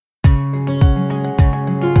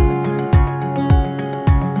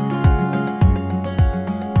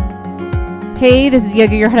Hey, this is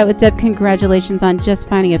Yoga Your Heart Out with Deb. Congratulations on just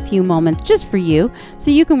finding a few moments just for you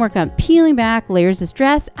so you can work on peeling back layers of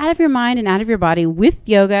stress out of your mind and out of your body with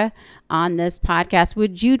yoga on this podcast.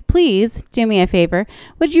 Would you please do me a favor?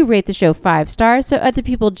 Would you rate the show 5 stars so other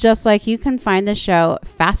people just like you can find the show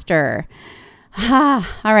faster? All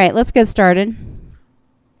right, let's get started.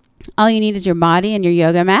 All you need is your body and your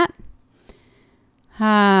yoga mat.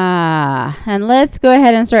 And let's go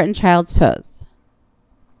ahead and start in child's pose.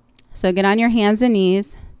 So get on your hands and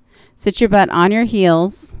knees, sit your butt on your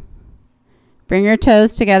heels, bring your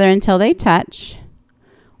toes together until they touch,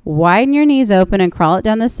 widen your knees open and crawl it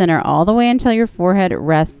down the center all the way until your forehead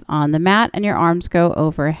rests on the mat and your arms go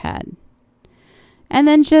overhead. And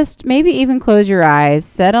then just maybe even close your eyes,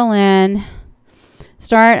 settle in,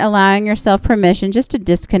 start allowing yourself permission just to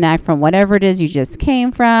disconnect from whatever it is you just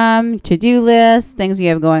came from, to-do lists, things you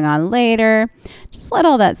have going on later. Just let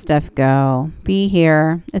all that stuff go. Be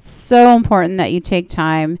here. It's so important that you take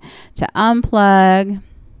time to unplug.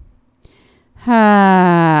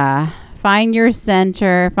 Find your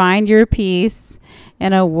center, find your peace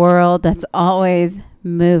in a world that's always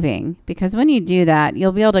moving. Because when you do that,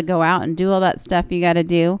 you'll be able to go out and do all that stuff you got to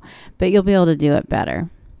do, but you'll be able to do it better.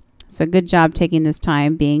 So good job taking this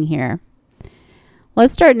time being here.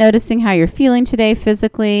 Let's start noticing how you're feeling today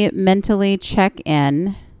physically, mentally. Check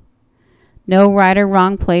in. No right or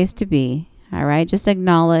wrong place to be. All right. Just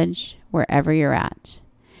acknowledge wherever you're at.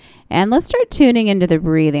 And let's start tuning into the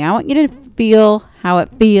breathing. I want you to feel how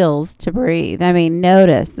it feels to breathe. I mean,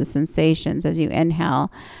 notice the sensations as you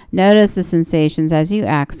inhale. Notice the sensations as you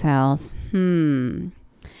exhale.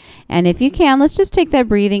 And if you can, let's just take that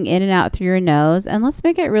breathing in and out through your nose and let's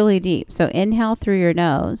make it really deep. So inhale through your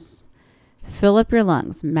nose. Fill up your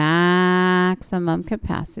lungs, maximum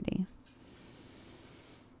capacity.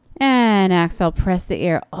 And exhale, press the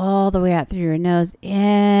air all the way out through your nose.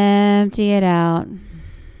 Empty it out.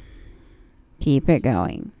 Keep it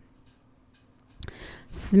going.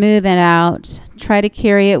 Smooth it out. Try to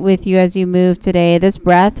carry it with you as you move today. This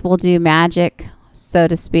breath will do magic, so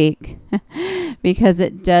to speak, because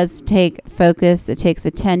it does take focus, it takes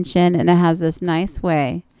attention, and it has this nice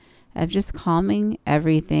way of just calming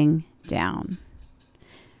everything down.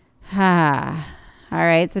 All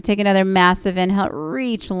right, so take another massive inhale,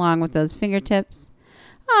 reach along with those fingertips.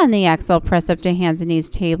 On the exhale, press up to hands and knees,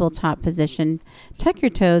 tabletop position. Tuck your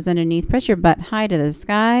toes underneath, press your butt high to the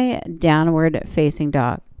sky, downward facing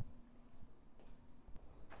dog.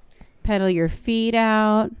 Pedal your feet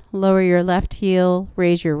out, lower your left heel,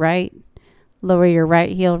 raise your right. Lower your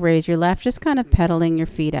right heel, raise your left, just kind of pedaling your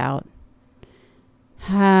feet out.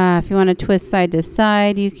 If you want to twist side to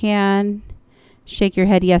side, you can. Shake your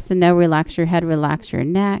head yes and no, relax your head, relax your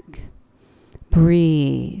neck.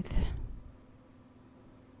 Breathe.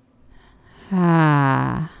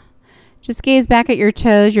 Just gaze back at your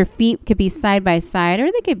toes. Your feet could be side by side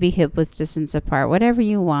or they could be hip width distance apart, whatever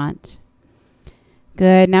you want.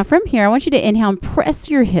 Good. Now from here, I want you to inhale and press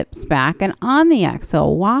your hips back. And on the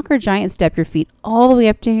exhale, walk or giant step your feet all the way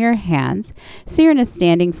up to your hands. So you're in a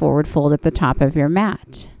standing forward fold at the top of your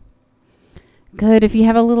mat. Good. If you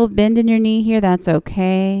have a little bend in your knee here, that's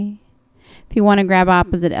okay. If you want to grab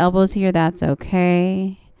opposite elbows here, that's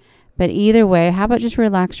okay. But either way, how about just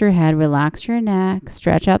relax your head, relax your neck,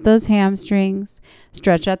 stretch out those hamstrings,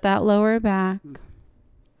 stretch out that lower back.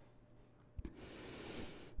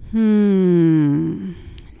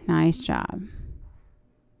 Nice job.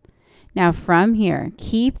 Now from here,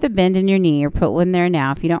 keep the bend in your knee or put one there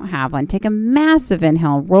now if you don't have one. Take a massive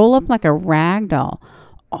inhale, roll up like a rag doll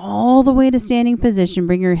all the way to standing position.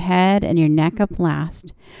 Bring your head and your neck up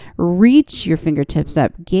last. Reach your fingertips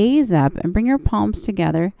up, gaze up, and bring your palms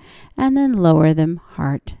together and then lower them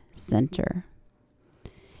heart center.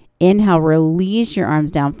 Inhale, release your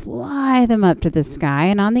arms down, fly them up to the sky,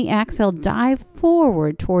 and on the exhale, dive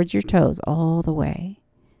forward towards your toes all the way.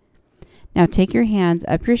 Now take your hands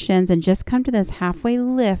up your shins and just come to this halfway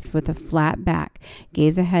lift with a flat back.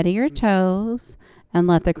 Gaze ahead of your toes and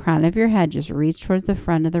let the crown of your head just reach towards the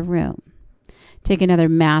front of the room. Take another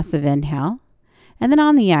massive inhale. And then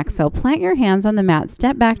on the exhale, plant your hands on the mat,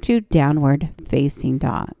 step back to downward facing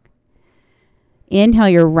dog. Inhale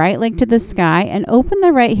your right leg to the sky and open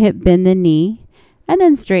the right hip, bend the knee, and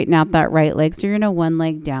then straighten out that right leg so you're in a one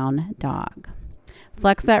leg down dog.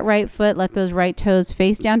 Flex that right foot, let those right toes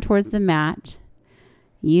face down towards the mat.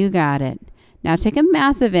 You got it. Now take a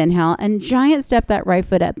massive inhale and giant step that right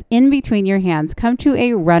foot up in between your hands. Come to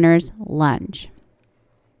a runner's lunge.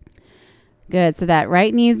 Good. So that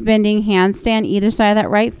right knee is bending, handstand either side of that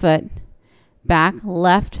right foot. Back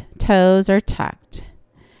left toes are tucked.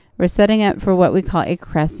 We're setting up for what we call a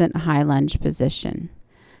crescent high lunge position.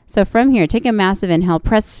 So from here, take a massive inhale,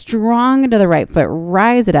 press strong into the right foot,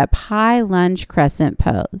 rise it up, high lunge crescent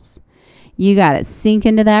pose. You got it. Sink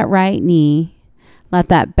into that right knee. Let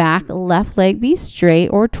that back left leg be straight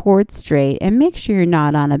or towards straight, and make sure you're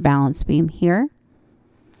not on a balance beam here.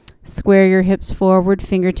 Square your hips forward,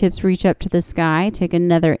 fingertips reach up to the sky. Take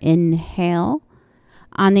another inhale.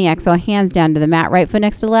 On the exhale, hands down to the mat, right foot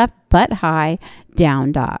next to left, butt high,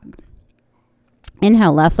 down dog.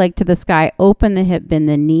 Inhale, left leg to the sky, open the hip, bend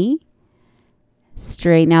the knee.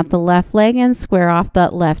 Straighten out the left leg and square off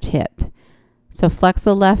that left hip. So flex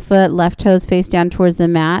the left foot, left toes face down towards the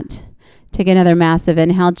mat. Take another massive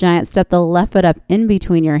inhale, giant step the left foot up in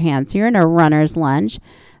between your hands. So you're in a runner's lunge.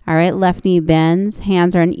 All right, left knee bends,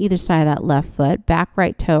 hands are on either side of that left foot. Back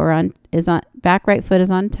right foot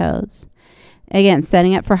is on toes. Again,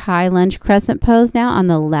 setting up for high lunge crescent pose now on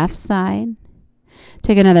the left side.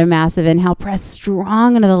 Take another massive inhale, press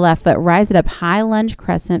strong into the left foot, rise it up, high lunge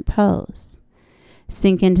crescent pose.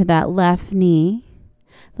 Sink into that left knee.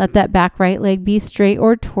 Let that back right leg be straight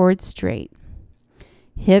or towards straight.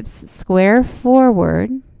 Hips square forward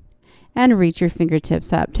and reach your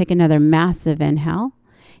fingertips up. Take another massive inhale.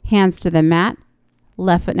 Hands to the mat,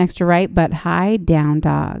 left foot next to right, butt high, down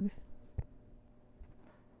dog.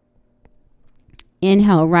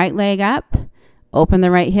 Inhale, right leg up. Open the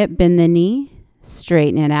right hip, bend the knee,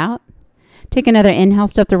 straighten it out. Take another inhale,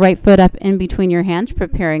 step the right foot up in between your hands,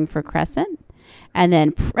 preparing for crescent. And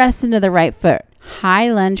then press into the right foot,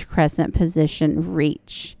 high lunge crescent position,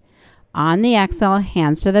 reach. On the exhale,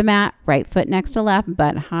 hands to the mat, right foot next to left,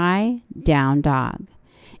 butt high, down dog.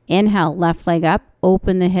 Inhale, left leg up,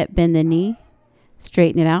 open the hip, bend the knee,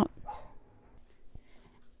 straighten it out.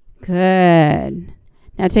 Good.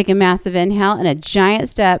 Now take a massive inhale and a giant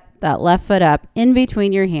step, that left foot up in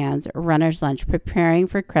between your hands, runner's lunge, preparing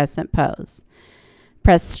for crescent pose.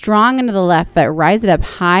 Press strong into the left foot, rise it up,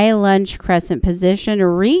 high lunge crescent position,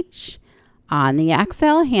 reach. On the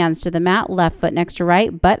exhale, hands to the mat, left foot next to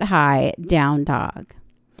right, butt high, down dog.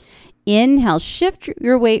 Inhale, shift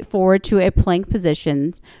your weight forward to a plank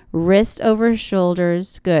position, wrists over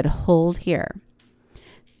shoulders. Good, hold here.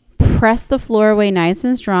 Press the floor away nice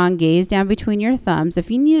and strong, gaze down between your thumbs. If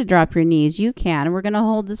you need to drop your knees, you can. We're going to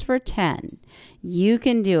hold this for 10. You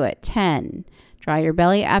can do it. 10. Draw your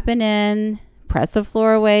belly up and in. Press the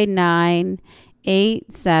floor away. 9,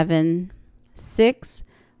 8, 7, 6,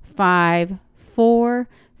 5, 4,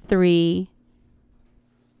 3,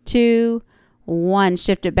 2, 1.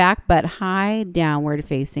 Shift it back, but high, downward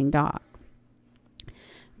facing dog.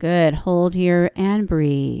 Good. Hold here and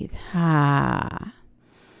breathe.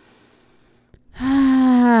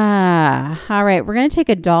 All right, we're going to take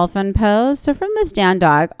a dolphin pose. So from this down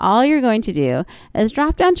dog, all you're going to do is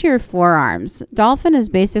drop down to your forearms. Dolphin is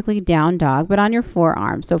basically down dog, but on your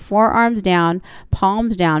forearms. So forearms down,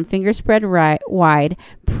 palms down, fingers spread wide.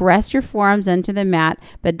 Press your forearms into the mat,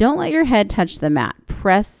 but don't let your head touch the mat.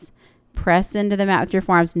 Press into the mat with your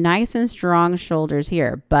forearms, nice and strong shoulders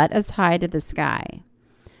here, butt as high to the sky.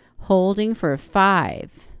 Holding for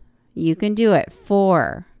 5. You can do it.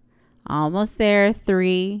 4. Almost there.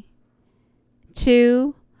 3,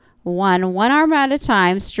 2, 1. One arm at a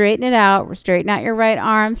time. Straighten it out. Straighten out your right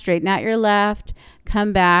arm. Straighten out your left.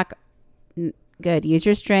 Come back. Good. Use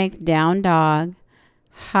your strength. Down dog.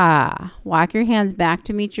 Walk your hands back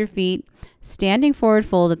to meet your feet. Standing forward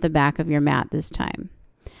fold at the back of your mat this time.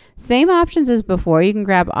 Same options as before. You can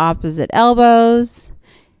grab opposite elbows.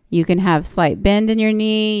 You can have slight bend in your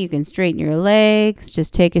knee. You can straighten your legs.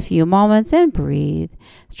 Just take a few moments and breathe,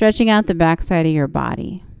 stretching out the backside of your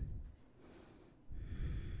body.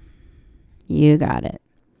 You got it.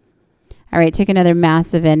 All right, take another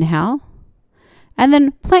massive inhale. And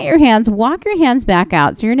then plant your hands, walk your hands back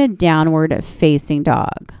out. So you're in a downward facing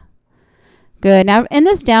dog. Good. Now in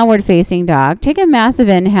this downward facing dog, take a massive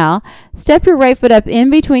inhale. Step your right foot up in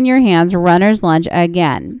between your hands, runner's lunge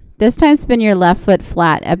again. This time, spin your left foot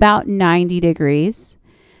flat, about 90 degrees.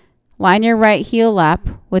 Line your right heel up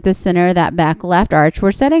with the center of that back left arch.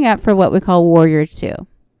 We're setting up for what we call Warrior 2.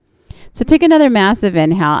 So take another massive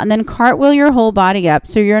inhale and then cartwheel your whole body up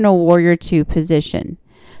so you're in a Warrior 2 position.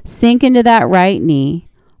 Sink into that right knee,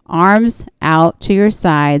 arms out to your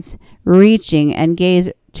sides, reaching and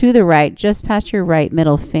gaze to the right, just past your right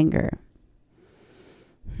middle finger.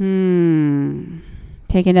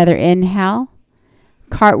 Take another inhale.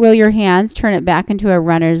 Cartwheel your hands, turn it back into a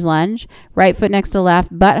runner's lunge. Right foot next to left,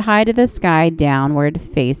 butt high to the sky, downward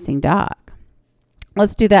facing dog.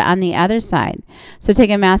 Let's do that on the other side. So take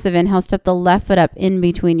a massive inhale, step the left foot up in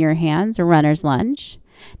between your hands, a runner's lunge.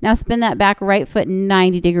 Now spin that back right foot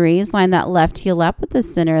 90 degrees. Line that left heel up with the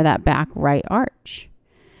center of that back right arch.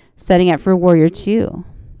 Setting up for Warrior 2.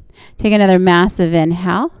 Take another massive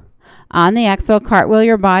inhale. On the exhale, cartwheel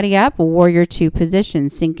your body up, warrior two position.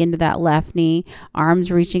 Sink into that left knee,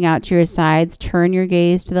 arms reaching out to your sides. Turn your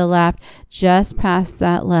gaze to the left, just past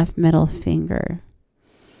that left middle finger.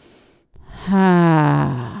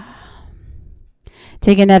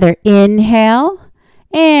 Take another inhale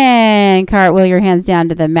and cartwheel your hands down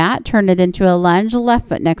to the mat. Turn it into a lunge, left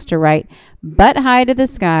foot next to right, butt high to the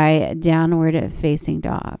sky, downward facing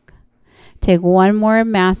dog. Take one more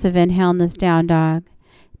massive inhale in this down dog.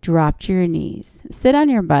 Drop to your knees. Sit on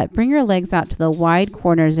your butt. Bring your legs out to the wide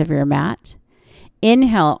corners of your mat.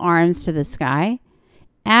 Inhale, arms to the sky.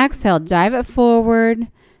 Exhale, dive it forward.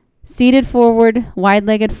 Seated forward,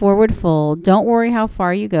 wide-legged forward fold. Don't worry how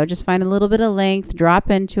far you go. Just find a little bit of length. Drop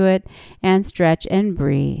into it and stretch and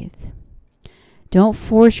breathe. Don't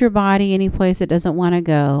force your body any place it doesn't want to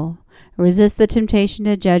go. Resist the temptation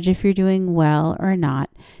to judge if you're doing well or not.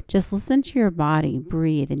 Just listen to your body.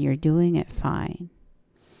 Breathe, and you're doing it fine.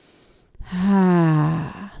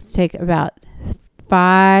 Let's take about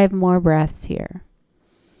 5 more breaths here.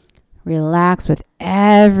 Relax with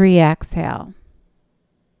every exhale.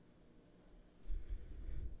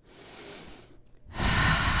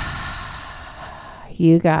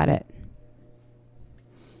 You got it.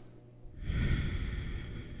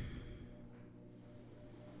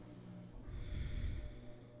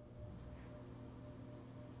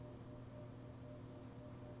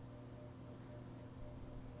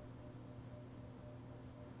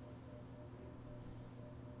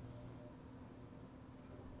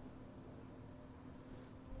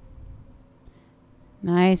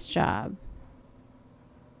 Nice job.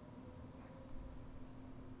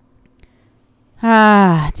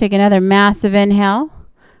 Take another massive inhale.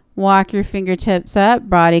 Walk your fingertips up.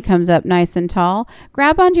 Body comes up nice and tall.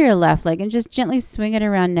 Grab onto your left leg and just gently swing it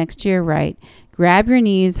around next to your right. Grab your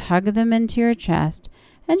knees, hug them into your chest,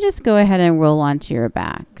 and just go ahead and roll onto your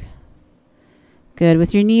back. Good.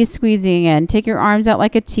 With your knees squeezing in, take your arms out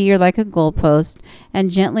like a T or like a goalpost and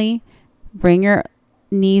gently bring your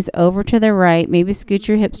knees over to the right. Maybe scoot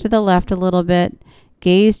your hips to the left a little bit.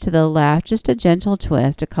 Gaze to the left. Just a gentle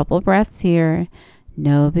twist. A couple breaths here.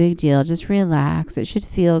 No big deal. Just relax. It should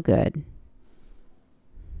feel good.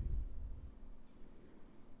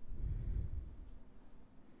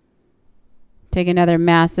 Take another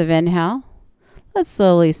massive inhale. Let's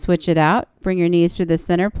slowly switch it out. Bring your knees to the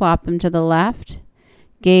center. Plop them to the left.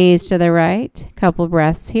 Gaze to the right. Couple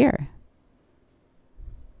breaths here.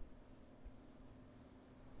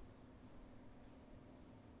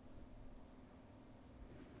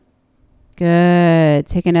 Good.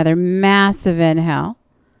 Take another massive inhale.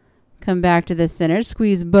 Come back to the center.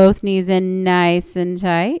 Squeeze both knees in nice and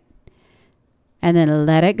tight. And then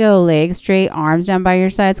let it go. Legs straight, arms down by your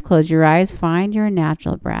sides. Close your eyes. Find your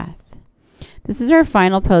natural breath. This is our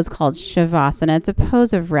final pose called Shavasana. It's a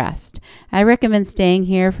pose of rest. I recommend staying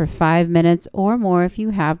here for 5 minutes or more. If you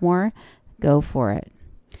have more, go for it.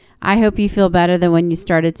 I hope you feel better than when you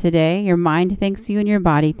started today. Your mind thanks you and your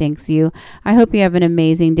body thanks you. I hope you have an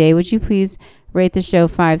amazing day. Would you please rate the show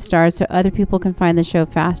 5 stars so other people can find the show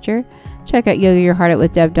faster? Check out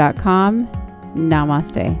yogayourheartoutwithdeb.com.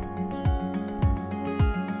 Namaste.